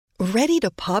Ready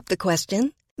to pop the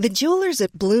question? The jewelers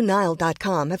at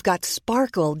BlueNile.com have got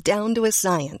sparkle down to a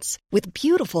science with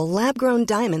beautiful lab-grown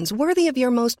diamonds worthy of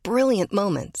your most brilliant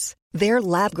moments. Their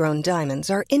lab-grown diamonds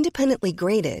are independently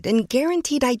graded and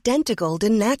guaranteed identical to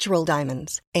natural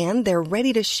diamonds, and they're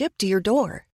ready to ship to your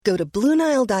door. Go to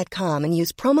BlueNile.com and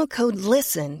use promo code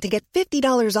LISTEN to get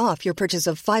 $50 off your purchase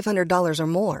of $500 or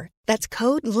more. That's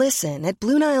code LISTEN at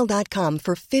BlueNile.com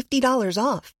for $50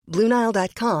 off.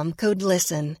 BlueNile.com, code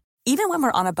LISTEN. Even when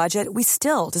we're on a budget, we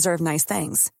still deserve nice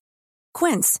things.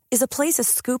 Quince is a place to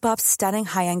scoop up stunning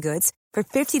high-end goods for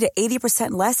 50 to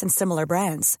 80% less than similar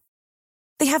brands.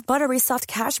 They have buttery soft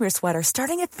cashmere sweaters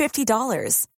starting at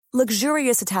 $50,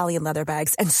 luxurious Italian leather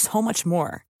bags, and so much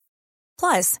more.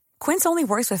 Plus, Quince only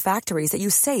works with factories that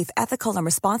use safe, ethical, and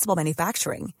responsible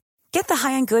manufacturing. Get the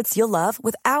high-end goods you'll love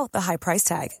without the high price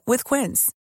tag with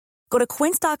Quince. Go to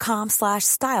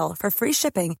quince.com/style for free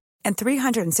shipping and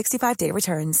 365-day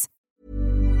returns.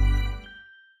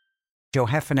 Joe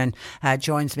Heffernan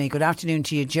joins me. Good afternoon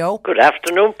to you, Joe. Good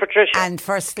afternoon, Patricia. And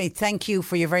firstly, thank you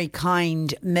for your very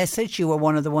kind message. You were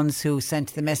one of the ones who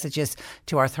sent the messages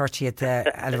to our 30th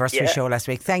anniversary show last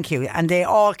week. Thank you. And they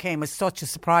all came as such a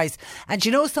surprise. And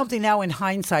you know something now in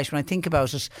hindsight, when I think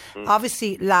about it,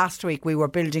 obviously last week we were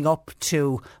building up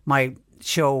to my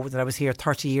show that I was here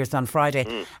 30 years on Friday.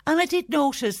 And I did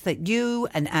notice that you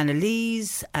and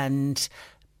Annalise and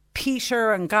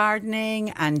Peter and gardening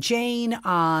and Jane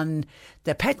on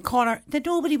the pet corner, that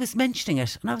nobody was mentioning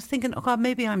it. And I was thinking, oh God,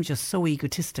 maybe I'm just so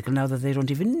egotistical now that they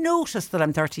don't even notice that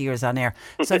I'm 30 years on air.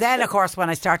 So then, of course, when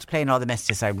I started playing all the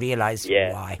messages, I realised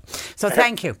why. So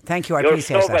thank you. Thank you. I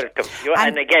appreciate that. You're so welcome.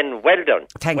 And again, well done.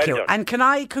 Thank you. And can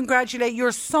I congratulate,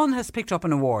 your son has picked up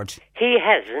an award. He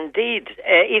has indeed,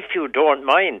 if you don't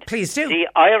mind. Please do. The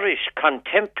Irish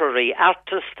Contemporary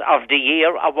Artist of the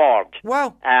Year Award.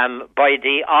 Wow. By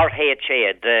the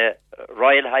RHA, the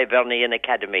Royal Hibernian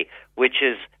Academy, which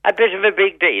is a bit of a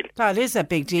big deal. That is a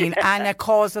big deal and a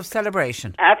cause of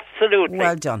celebration. Absolutely.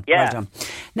 Well done. Yeah. Well done.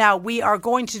 Now, we are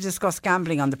going to discuss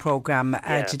gambling on the programme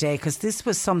today, because this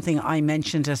was something I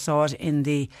mentioned. I saw it in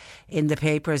the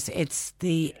papers. It's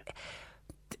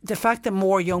the fact that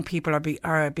more young people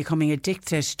are becoming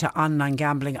addicted to online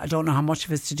gambling. I don't know how much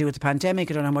of it's to do with the pandemic.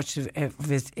 I don't know how much of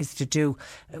it is to do,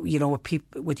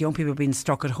 with young people being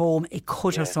stuck at home. It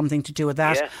could have something to do with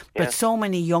that. But so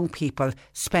many young people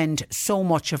spend so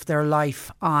much of their life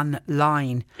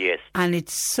online. Yes. And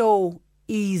it's so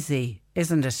easy,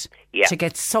 isn't it, to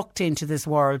get sucked into this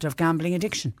world of gambling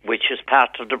addiction? Which is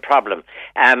part of the problem.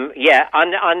 On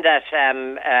that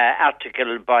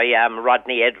article by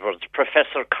Rodney Edwards,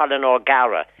 Professor Colin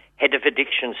O'Gara, Head of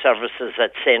Addiction Services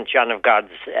at St John of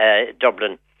God's,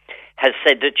 Dublin, has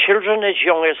said that children as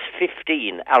young as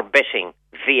 15 are betting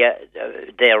via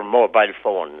their mobile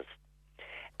phones.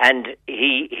 And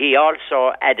he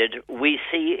also added, we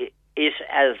see it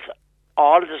as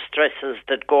all the stresses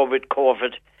that go with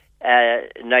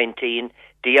COVID-19,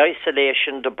 the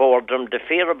isolation, the boredom, the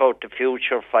fear about the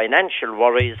future, financial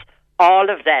worries, all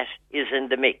of that is in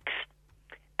the mix.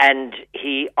 And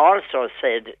he also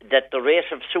said that the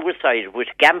rate of suicide with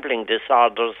gambling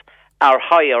disorders are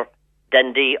higher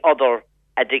than the other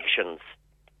addictions.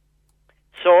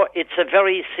 So it's a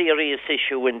very serious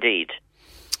issue indeed.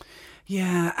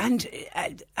 Yeah, and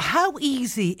how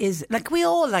easy is, like, we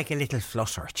all like a little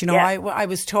flutter. Do you know, I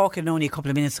was talking only a couple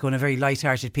of minutes ago in a very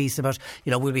light-hearted piece about,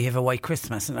 will we have a white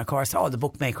Christmas? And of course, all the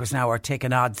bookmakers now are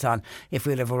taking odds on if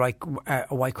we'll have a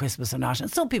white Christmas or not. And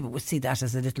some people would see that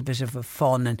as a little bit of a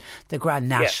fun, and the Grand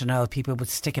National, people would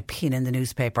stick a pin in the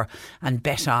newspaper and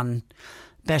bet on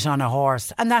a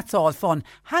horse. And that's all fun.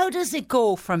 How does it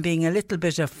go from being a little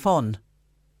bit of fun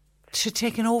to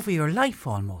taking over your life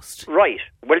almost? Right.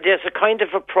 Well, there's a kind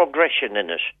of a progression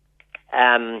in it,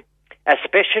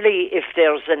 especially if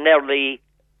there's an early,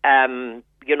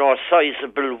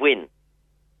 sizable win.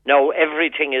 Now,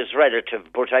 everything is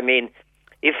relative, but I mean,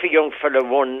 if a young fellow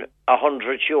won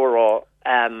 €100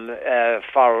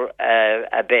 for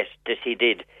a bet that he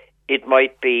did, it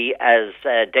might be, as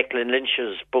Declan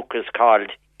Lynch's book is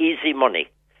called, easy money.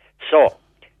 So,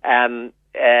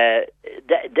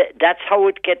 that's how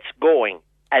it gets going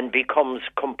and becomes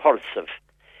compulsive.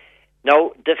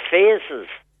 Now, the phases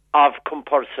of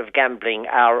compulsive gambling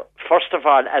are, first of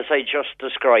all, as I just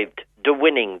described, the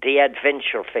winning, the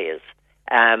adventure phase.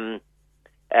 I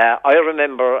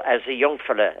remember as a young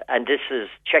fella, and this is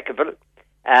checkable,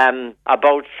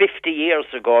 about 50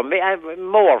 years ago,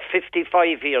 more,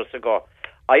 55 years ago,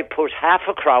 I put half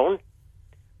a crown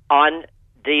on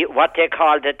what they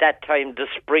called at that time the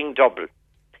Spring Double.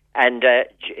 And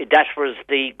that was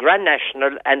the Grand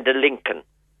National and the Lincoln.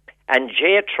 And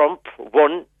J. Trump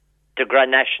won the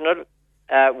Grand National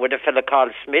with a fella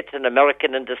called Smith, an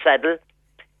American in the saddle,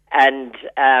 and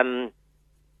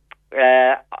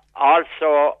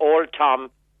also Old Tom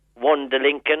won the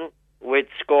Lincoln with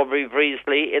Scobie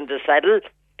Breasley in the saddle.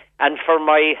 And for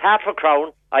my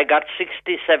 £0.5, I got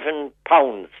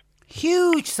 £67.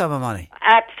 Huge sum of money.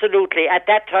 Absolutely. At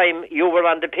that time, you were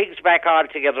on the pig's back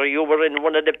altogether. You were in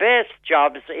one of the best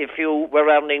jobs if you were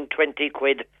earning 20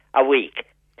 quid a week.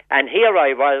 And here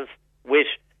I was with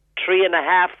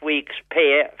 3.5 weeks'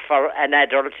 pay for an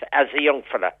adult as a young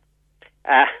fella.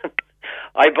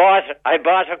 I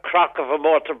bought a crock of a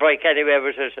motorbike anyway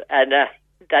with it, and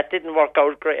that didn't work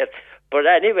out great. But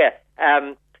anyway,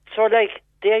 so like,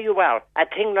 there you are. A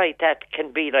thing like that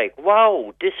can be like,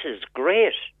 wow, this is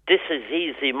great. This is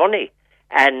easy money.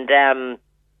 And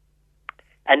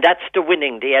that's the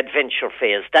winning, the adventure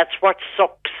phase. That's what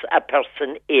sucks a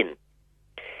person in.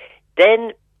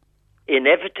 Then,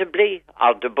 inevitably,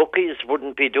 the bookies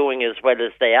wouldn't be doing as well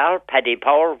as they are. Paddy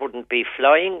Power wouldn't be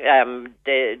flying.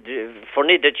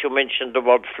 Funny that you mentioned the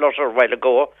word Flutter a while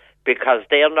ago, because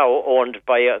they are now owned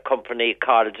by a company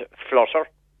called Flutter.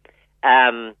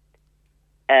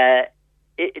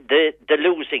 The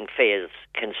losing phase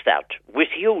can start with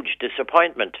huge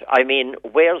disappointment. I mean,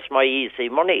 where's my easy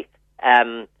money?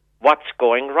 What's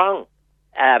going wrong?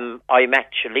 I'm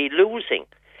actually losing.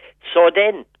 So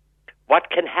then, what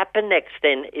can happen next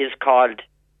then is called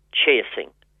chasing.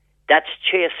 That's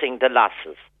chasing the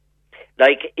losses.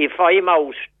 Like, if I'm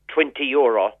out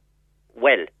 €20,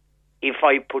 well, if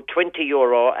I put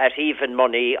 €20 at even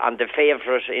money on the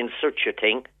favourite in such a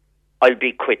thing, I'll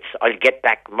be quits. I'll get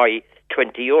back my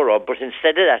 €20. But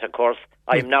instead of that, of course,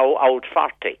 I'm now out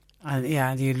 40.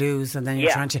 And you lose, and then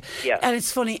you're trying to. Yeah. And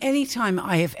it's funny, anytime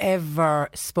I have ever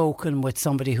spoken with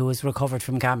somebody who has recovered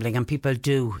from gambling, and people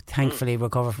do thankfully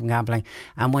recover from gambling,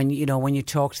 and when you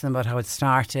talk to them about how it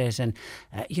started, and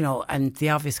and the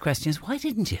obvious question is, why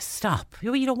didn't you stop?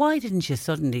 Why didn't you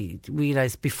suddenly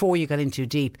realise before you got in too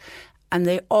deep? And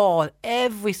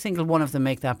every single one of them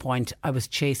make that point. I was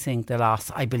chasing the loss.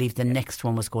 I believed the next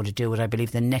one was going to do it. I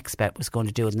believed the next bet was going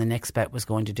to do it, and the next bet was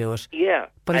going to do it. Yeah.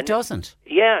 But it doesn't.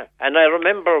 Yeah. And I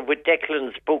remember with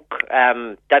Declan's book,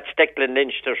 that's Declan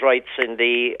Lynch that writes in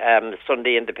the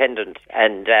Sunday Independent,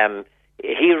 and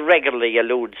he regularly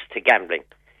alludes to gambling.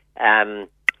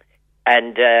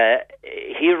 And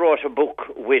he wrote a book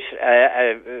with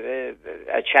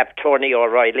a chap, Tony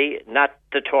O'Reilly, not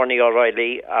the Tony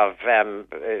O'Reilly of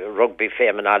rugby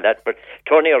fame and all that, but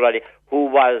Tony O'Reilly, who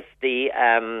was the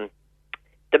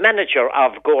manager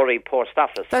of Gorey Post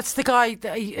Office. That's the guy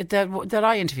that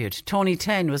I interviewed, Tony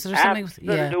 10, was it? Or something?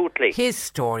 Absolutely. Yeah. His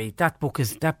story, that book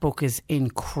is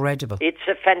incredible. It's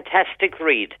a fantastic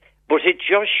read, but it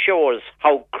just shows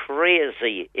how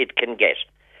crazy it can get.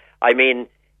 I mean,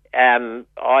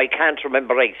 I can't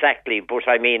remember exactly, but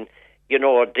I mean,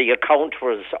 the account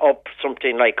was up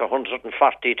something like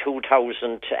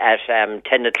 142,000 at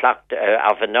 10 o'clock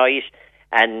of a night,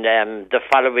 and the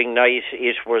following night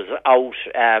it was out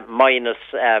minus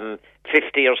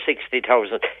 50 or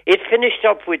 60,000. It finished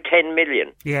up with 10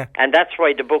 million. Yeah. And that's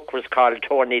why the book was called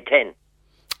Tony 10.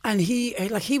 And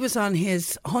he was on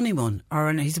his honeymoon or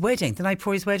on his wedding, the night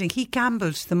before his wedding. He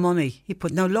gambled the money he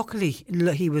put. Now, luckily,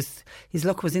 his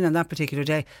luck was in on that particular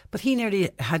day, but he nearly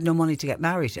had no money to get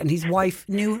married, and his wife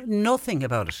knew nothing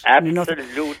about it.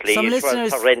 Absolutely, it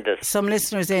was horrendous. Some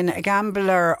listeners a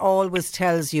gambler always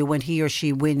tells you when he or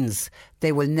she wins.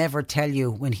 They will never tell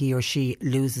you when he or she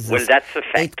loses. Well, that's a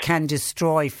fact. It can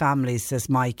destroy families, says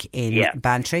Mike in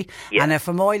Bantry. Yeah. And a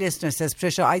Fermoy listener says,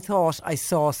 Patricia, I thought I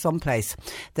saw someplace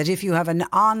that if you have an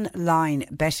online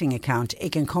betting account,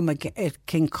 it can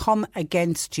come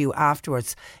against you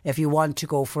afterwards if you want to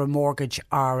go for a mortgage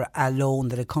or a loan,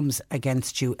 that it comes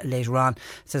against you later on,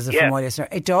 says a Fermoy listener.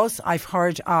 It does. I've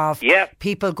heard of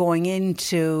people going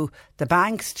into the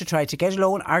banks to try to get a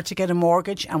loan or to get a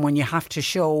mortgage, and when you have to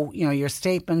show your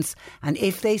statements, and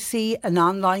if they see an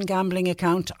online gambling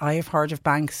account, I have heard of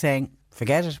banks saying,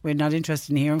 forget it, we're not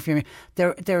interested in hearing from you.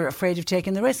 They're afraid of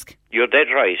taking the risk. You're dead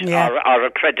right. Yeah. Or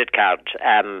a credit card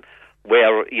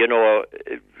where you know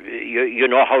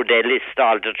how they list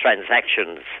all the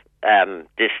transactions,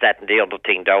 this, that and the other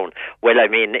thing down. Well, I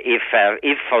mean, if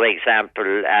for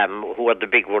example, who are the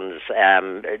big ones,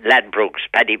 Ladbrokes,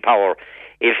 Paddy Power,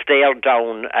 if they are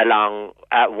down along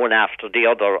one after the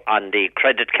other on the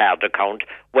credit card account,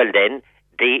 well then,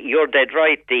 you're dead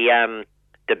right,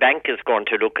 the bank is going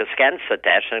to look askance at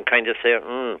that and kind of say,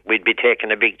 we'd be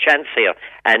taking a big chance here.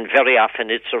 And very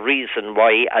often it's a reason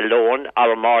why a loan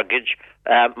or a mortgage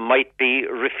might be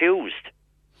refused.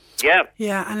 Yeah.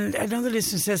 Yeah, and another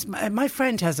listener says, my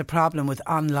friend has a problem with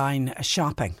online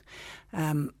shopping.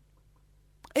 There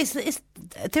is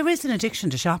an addiction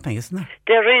to shopping, isn't there?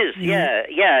 There is,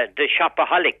 yeah. The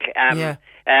shopaholic.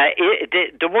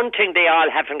 The one thing they all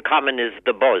have in common is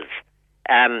the buzz.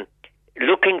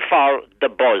 Looking for the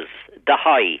buzz, the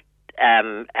high.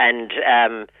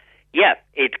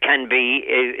 It can be,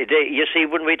 you see,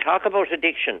 when we talk about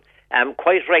addiction,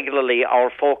 quite regularly our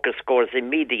focus goes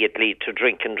immediately to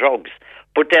drink and drugs.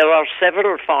 But there are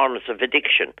several forms of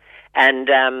addiction. And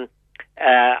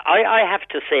I have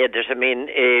to say that, I mean,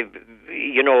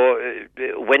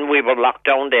 when we were locked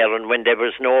down there and when there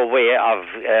was no way of,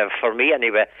 for me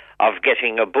anyway, of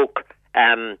getting a book,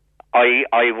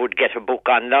 I would get a book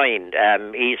online,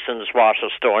 Eason's,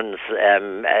 Waterstones,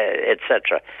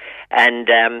 etc. And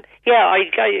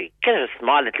I get a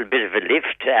small little bit of a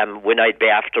lift when I'd be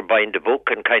after buying the book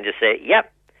and kind of say,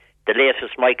 yep, the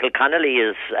latest Michael Connolly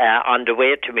is on the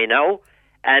way to me now,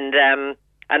 and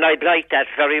I'd like that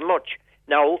very much.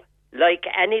 Now, like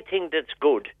anything that's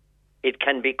good, it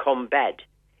can become bad.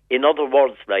 In other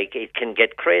words, like, it can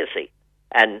get crazy,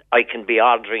 and I can be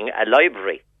ordering a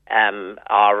library.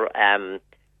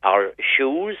 Or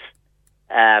shoes,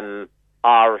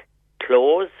 or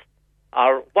clothes,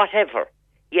 or whatever.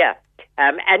 Yeah.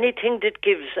 Anything that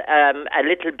gives a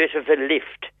little bit of a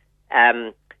lift.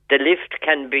 The lift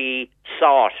can be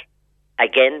sought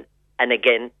again and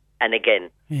again and again.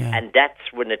 Yeah. And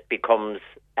that's when it becomes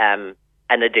an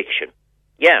addiction.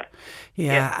 Yeah.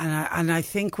 Yeah. And I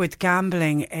think with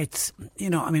gambling, it's,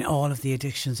 all of the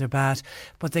addictions are bad,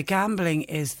 but the gambling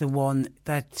is the one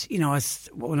that, as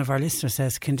one of our listeners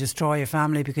says, can destroy a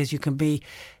family, because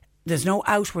there's no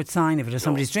outward sign of it. If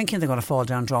somebody's drinking, they're going to fall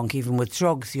down drunk. Even with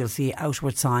drugs, you'll see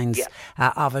outward signs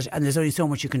of it. And there's only so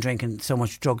much you can drink and so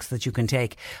much drugs that you can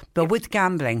take. But with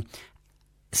gambling,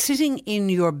 sitting in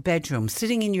your bedroom,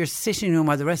 sitting in your sitting room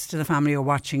while the rest of the family are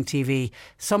watching TV,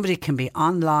 somebody can be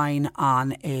online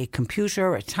on a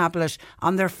computer, a tablet,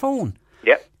 on their phone.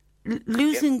 Yep.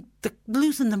 Losing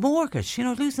the mortgage,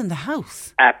 losing the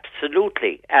house.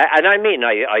 Absolutely. And I mean,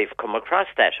 I've come across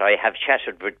that. I have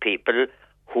chatted with people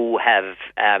who have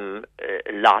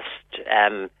lost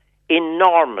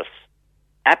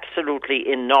absolutely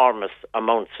enormous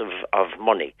amounts of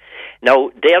money.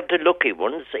 Now, they're the lucky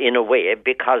ones in a way,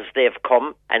 because they've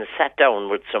come and sat down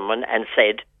with someone and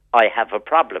said, I have a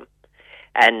problem.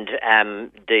 And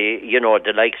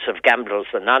the likes of Gamblers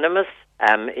Anonymous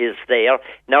is there.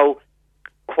 Now,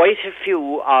 quite a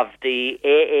few of the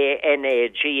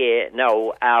AANAGA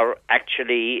now are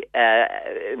actually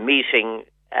meeting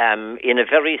in a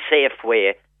very safe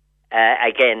way.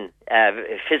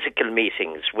 Physical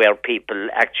meetings where people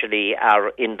actually are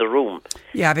in the room.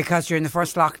 Yeah, because during the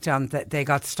first lockdown they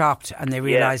got stopped and they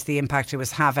realised the impact it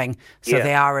was having, so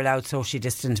they are allowed socially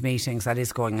distant meetings. That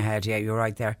is going ahead, you're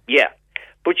right there. Yeah,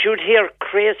 but you'd hear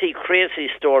crazy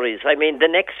stories. I mean, the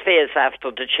next phase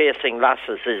after the chasing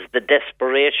losses is the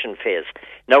desperation phase.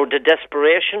 Now, the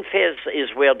desperation phase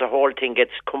is where the whole thing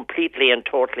gets completely and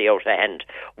totally out of hand,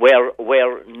 where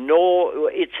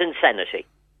it's insanity.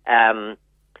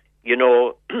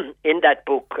 In that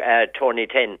book, Tony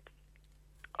 10,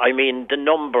 I mean, the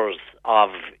numbers of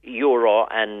euro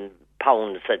and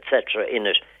pounds, etc. in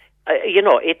it,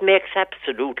 it makes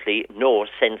absolutely no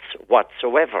sense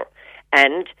whatsoever.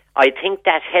 And I think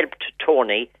that helped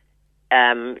Tony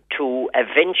to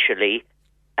eventually,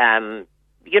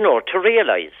 to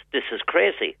realise this is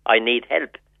crazy. I need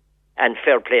help. And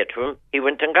fair play to him, he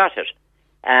went and got it.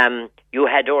 You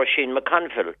had Oisin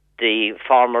McConville, the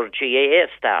former GAA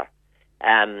star.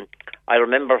 I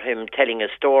remember him telling a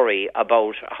story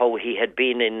about how he had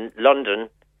been in London,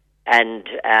 and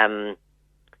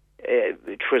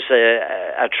it was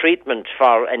a treatment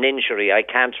for an injury. I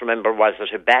can't remember, was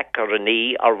it a back or a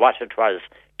knee or what it was,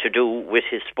 to do with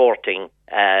his sporting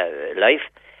life.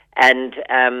 And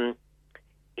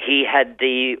he had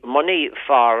the money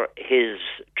for his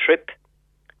trip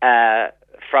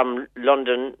from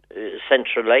London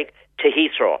Central Lake to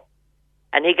Heathrow.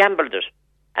 And he gambled it,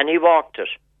 and he walked it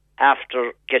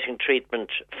after getting treatment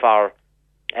for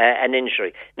an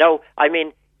injury. Now, I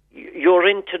mean, you're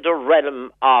into the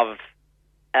realm of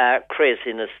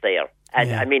craziness there.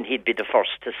 And I mean, he'd be the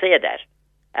first to say that.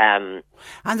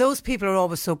 And those people are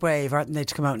always so brave, aren't they,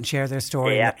 to come out and share their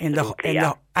story?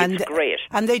 It's great.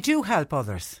 And they do help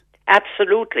others.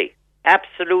 Absolutely.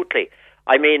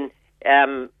 I mean,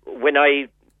 when I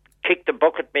kick the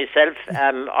bucket myself,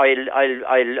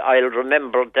 I'll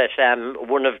remember that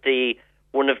one of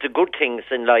the good things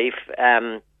in life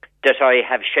that I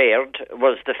have shared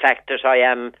was the fact that I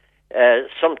am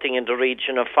something in the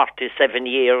region of 47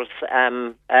 years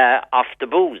off the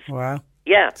booze. Wow.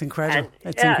 Yeah, it's incredible.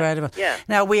 It's incredible. Yeah.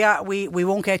 Now we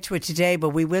won't get to it today, but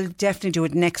we will definitely do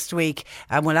it next week,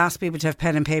 and we'll ask people to have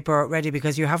pen and paper ready,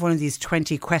 because you have one of these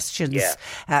 20 questions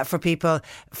for people.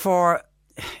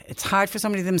 It's hard for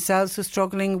somebody themselves who's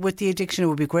struggling with the addiction. It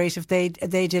would be great if they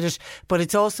did it, but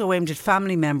it's also aimed at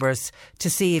family members to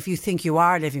see if you think you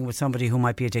are living with somebody who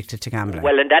might be addicted to gambling.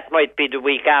 Well, and that might be the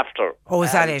week after. Oh,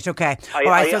 is that it? Okay. All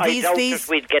right. So these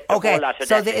we'd get the whole lot of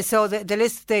that. So the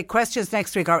list, the questions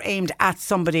next week are aimed at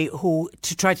somebody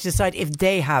to try to decide if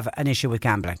they have an issue with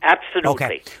gambling. Absolutely.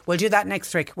 Okay. We'll do that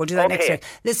next week. Next week.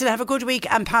 Listen, have a good week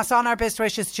and pass on our best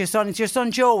wishes to your son. It's your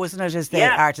son Joe, isn't it? Is the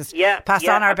artist? Yeah. Pass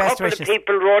on our best wishes.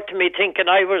 People wrote to me thinking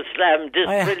I was this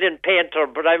brilliant painter,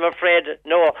 but I'm afraid,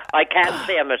 no, I can't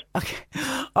say it. Okay.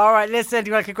 All right, listen,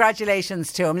 well,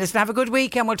 congratulations to him. Listen, have a good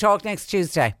week and we'll talk next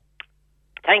Tuesday.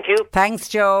 Thank you. Thanks,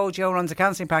 Joe. Joe runs a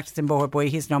counselling practice in Boherbue.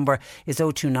 His number is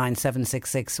 029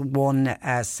 766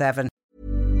 117.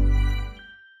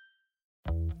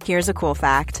 Here's a cool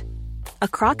fact. A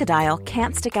crocodile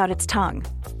can't stick out its tongue.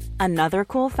 Another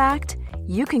cool fact,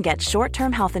 you can get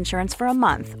short-term health insurance for a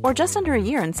month or just under a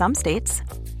year in some states.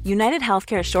 United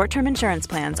Healthcare short-term insurance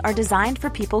plans are designed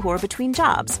for people who are between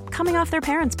jobs, coming off their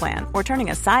parents' plan, or turning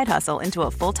a side hustle into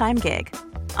a full-time gig.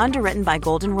 Underwritten by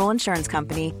Golden Rule Insurance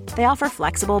Company, they offer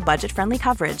flexible, budget-friendly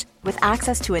coverage with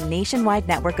access to a nationwide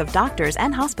network of doctors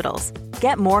and hospitals.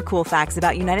 Get more cool facts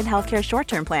about United Healthcare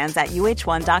short-term plans at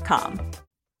uh1.com.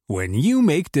 When you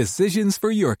make decisions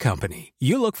for your company,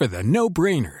 you look for the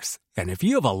no-brainers. And if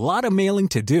you have a lot of mailing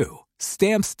to do,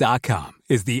 Stamps.com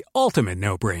is the ultimate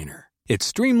no-brainer. It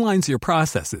streamlines your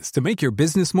processes to make your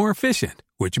business more efficient,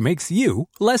 which makes you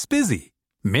less busy.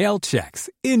 Mail checks,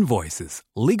 invoices,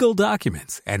 legal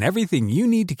documents, and everything you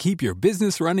need to keep your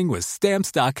business running with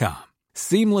Stamps.com.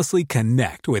 Seamlessly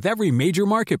connect with every major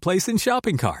marketplace and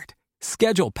shopping cart.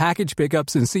 Schedule package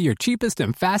pickups and see your cheapest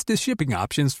and fastest shipping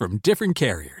options from different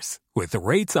carriers, with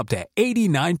rates up to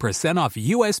 89% off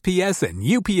USPS and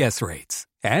UPS rates.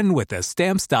 And with the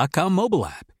Stamps.com mobile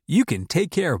app, you can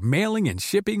take care of mailing and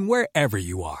shipping wherever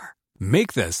you are.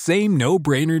 Make the same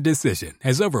no-brainer decision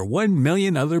as over 1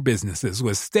 million other businesses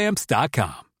with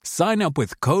Stamps.com. Sign up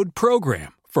with code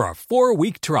PROGRAM for a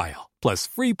 4-week trial, plus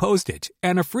free postage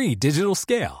and a free digital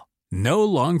scale. No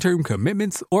long-term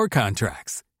commitments or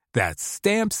contracts. That's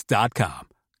Stamps.com.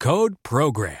 Code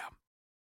PROGRAM.